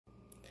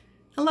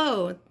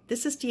Hello,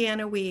 this is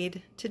Deanna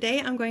Weed.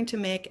 Today I'm going to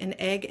make an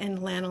egg and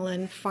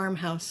lanolin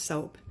farmhouse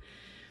soap.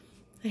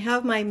 I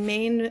have my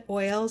main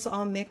oils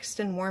all mixed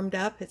and warmed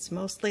up. It's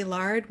mostly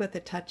lard with a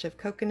touch of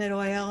coconut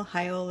oil,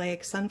 high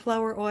oleic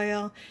sunflower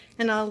oil,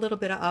 and a little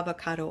bit of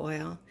avocado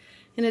oil.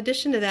 In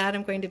addition to that,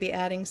 I'm going to be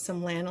adding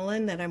some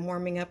lanolin that I'm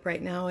warming up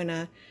right now in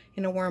a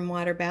warm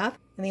water bath.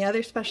 And the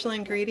other special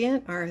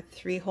ingredient are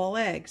 3 whole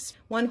eggs.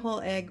 1 whole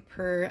egg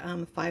per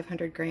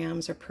 500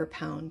 grams or per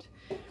pound.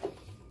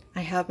 I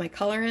have my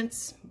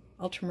colorants,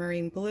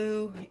 ultramarine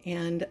blue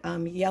and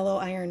yellow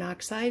iron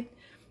oxide,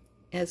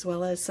 as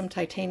well as some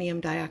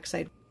titanium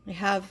dioxide. I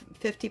have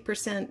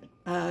 50%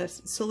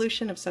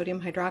 solution of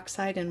sodium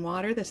hydroxide in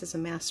water. This is a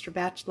master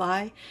batch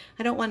lye.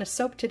 I don't want a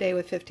soap today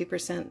with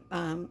 50%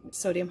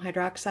 sodium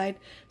hydroxide,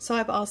 so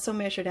I've also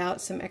measured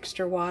out some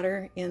extra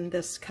water in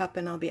this cup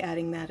and I'll be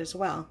adding that as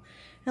well.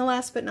 And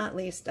last but not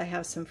least, I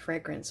have some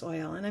fragrance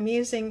oil, and I'm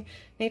using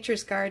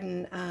Nature's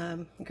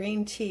Garden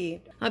green tea.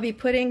 I'll be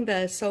putting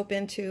the soap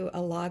into a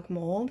log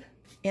mold,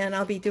 and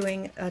I'll be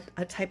doing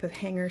a type of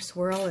hanger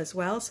swirl as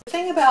well. So the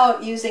thing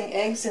about using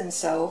eggs in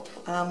soap,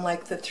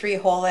 like the 3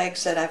 whole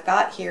eggs that I've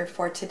got here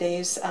for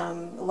today's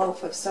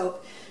loaf of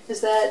soap, is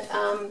that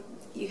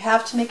you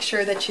have to make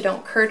sure that you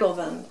don't curdle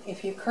them.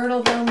 If you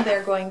curdle them,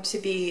 they're going to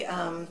be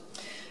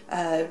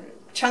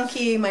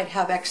chunky, might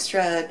have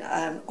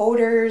extra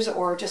odors,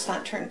 or just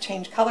not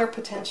change color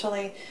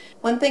potentially.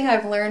 One thing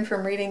I've learned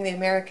from reading the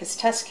America's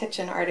Test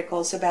Kitchen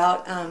articles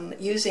about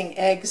using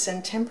eggs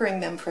and tempering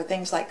them for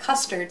things like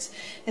custards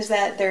is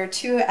that there are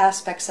 2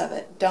 aspects of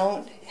it.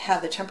 Don't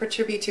have the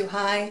temperature be too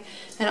high,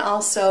 and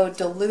also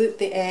dilute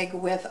the egg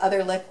with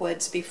other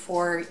liquids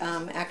before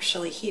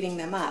actually heating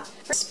them up.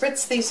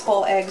 Spritz these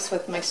whole eggs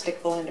with my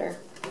stick blender.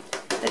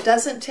 It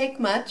doesn't take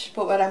much,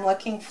 but what I'm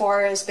looking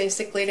for is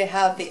basically to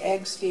have the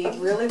eggs be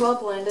really well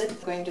blended.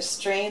 I'm going to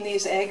strain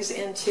these eggs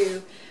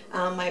into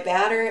my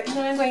batter, and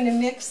then I'm going to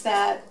mix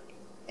that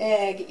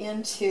egg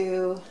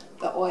into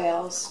the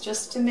oils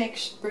just to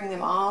bring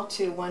them all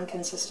to one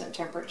consistent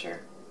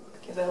temperature.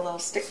 Give it a little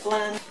stick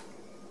blend.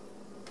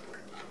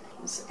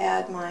 Just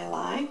add my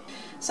lye.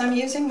 So I'm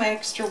using my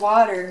extra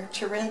water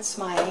to rinse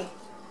my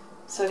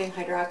sodium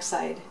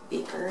hydroxide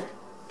beaker.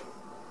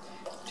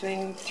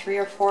 Doing 3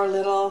 or 4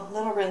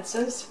 little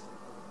rinses,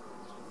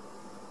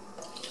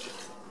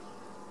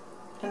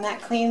 and that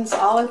cleans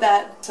all of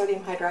that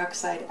sodium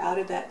hydroxide out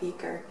of that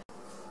beaker.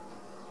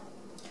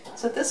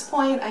 So at this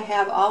point I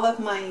have all of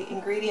my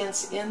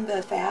ingredients in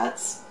the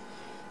fats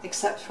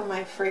except for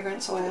my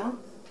fragrance oil,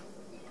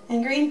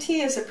 and green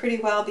tea is a pretty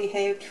well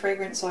behaved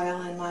fragrance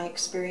oil in my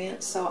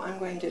experience, so I'm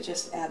going to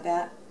just add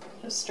that.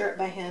 Just stir it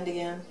by hand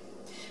again.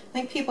 I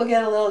think people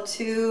get a little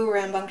too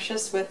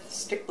rambunctious with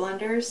stick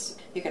blenders.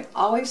 You can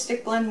always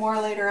stick blend more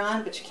later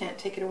on, but you can't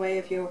take it away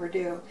if you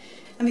overdo.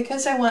 And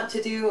because I want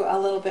to do a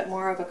little bit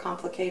more of a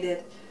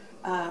complicated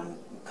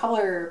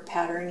color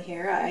pattern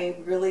here, I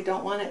really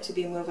don't want it to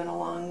be moving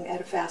along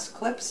at a fast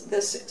clip.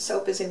 This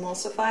soap is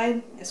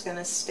emulsified. It's going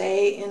to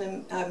stay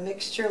in a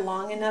mixture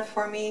long enough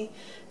for me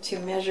to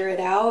measure it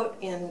out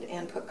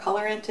and put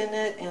colorant in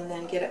it and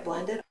then get it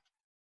blended.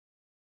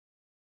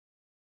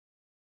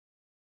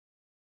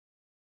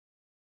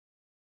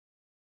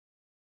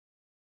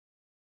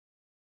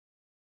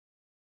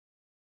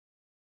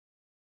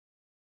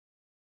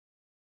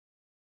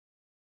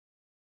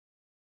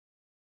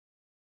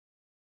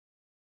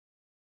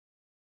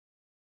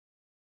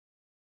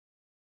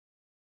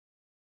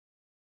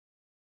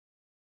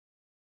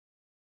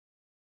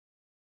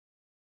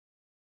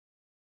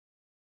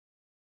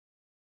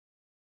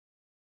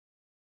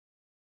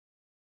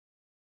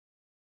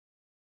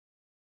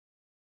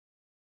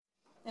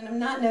 And I'm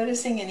not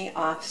noticing any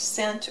off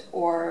scent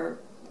or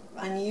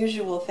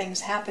unusual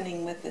things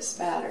happening with this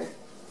batter.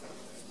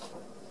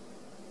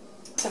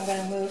 So I'm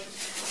going to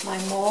move my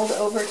mold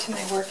over to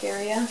my work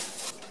area.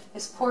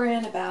 Just pour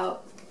in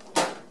about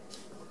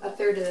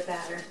 1/3 of the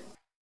batter.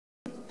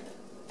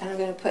 And I'm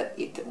going to put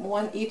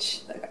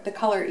the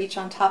color each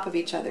on top of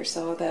each other.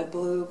 So the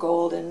blue,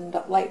 gold, and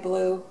light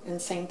blue,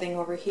 and same thing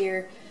over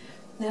here.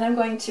 And then I'm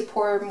going to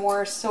pour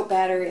more soap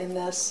batter in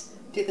this.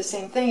 Do the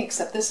same thing,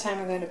 except this time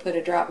I'm going to put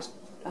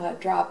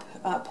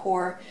a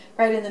pour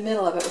right in the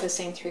middle of it with the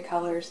same 3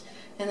 colors,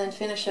 and then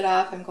finish it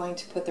off. I'm going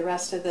to put the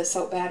rest of the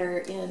soap batter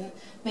in,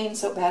 main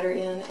soap batter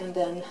in, and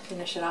then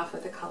finish it off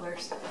with the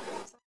colors.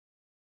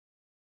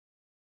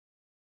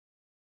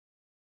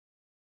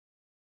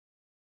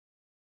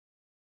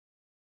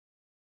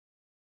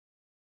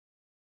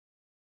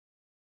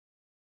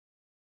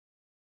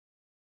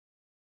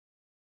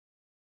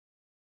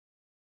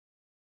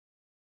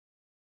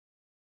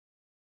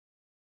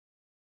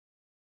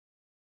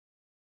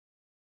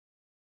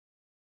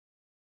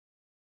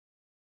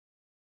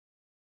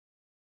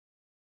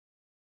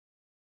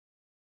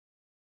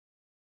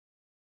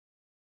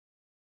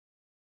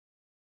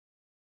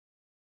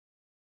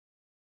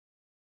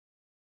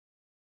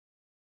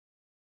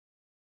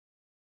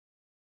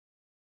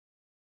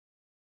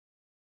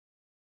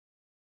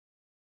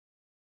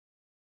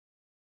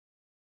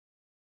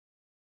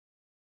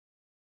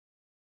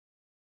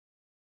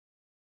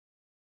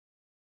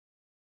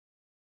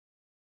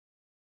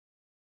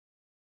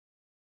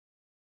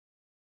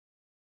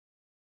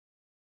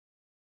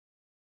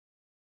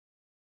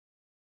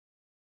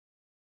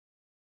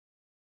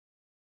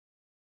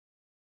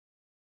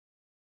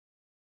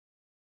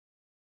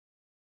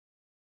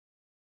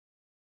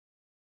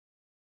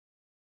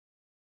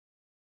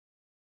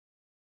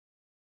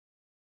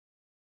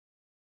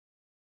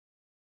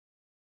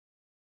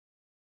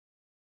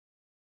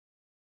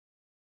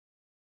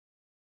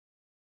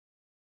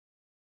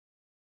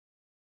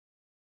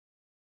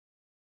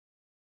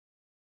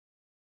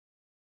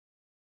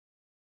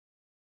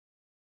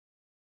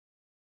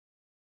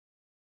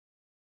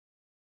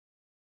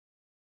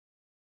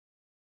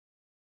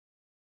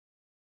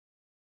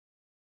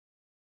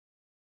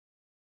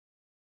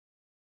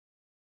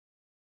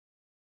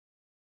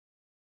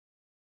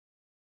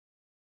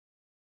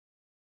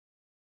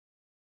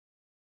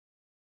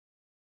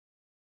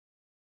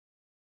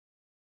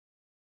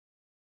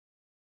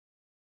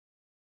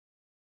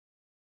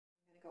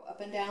 Go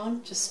up and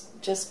down,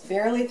 just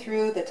barely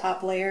through the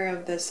top layer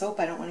of the soap.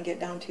 I don't want to get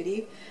down too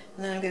deep.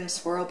 And then I'm going to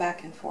swirl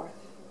back and forth.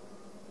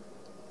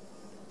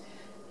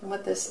 And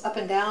what this up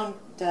and down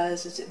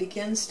does is it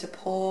begins to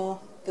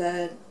pull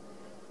the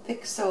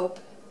thick soap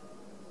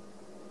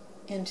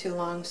into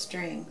long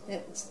string.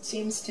 It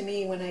seems to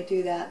me when I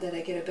do that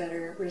I get a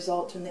better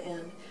result in the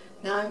end.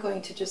 Now I'm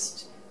going to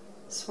just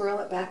swirl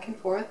it back and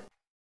forth.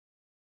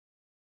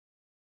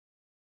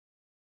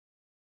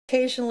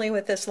 Occasionally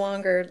with this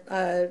longer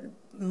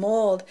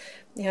mold,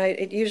 you know,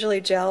 it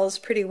usually gels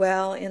pretty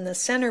well in the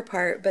center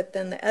part, but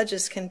then the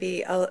edges can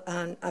be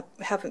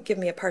give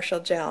me a partial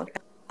gel.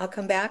 I'll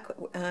come back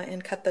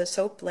and cut the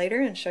soap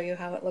later and show you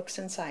how it looks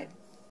inside.